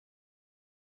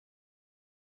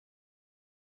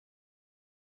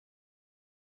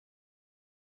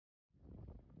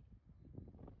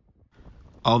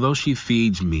Although she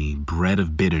feeds me bread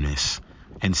of bitterness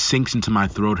and sinks into my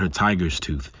throat her tiger's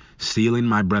tooth, stealing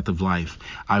my breath of life,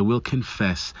 I will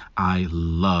confess I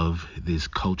love this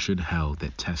cultured hell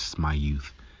that tests my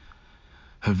youth.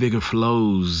 Her vigor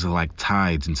flows like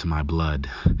tides into my blood,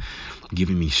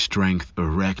 giving me strength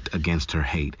erect against her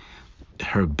hate.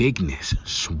 Her bigness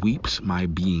sweeps my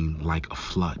being like a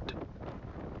flood.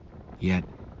 Yet,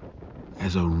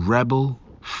 as a rebel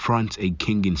fronts a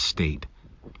king in state,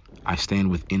 I stand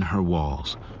within her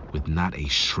walls with not a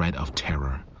shred of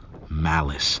terror,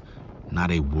 malice,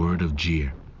 not a word of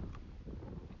jeer.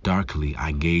 Darkly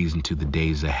I gaze into the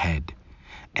days ahead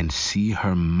and see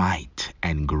her might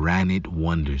and granite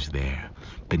wonders there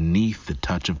beneath the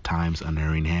touch of time's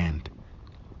unerring hand,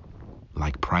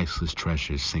 like priceless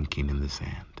treasures sinking in the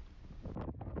sand.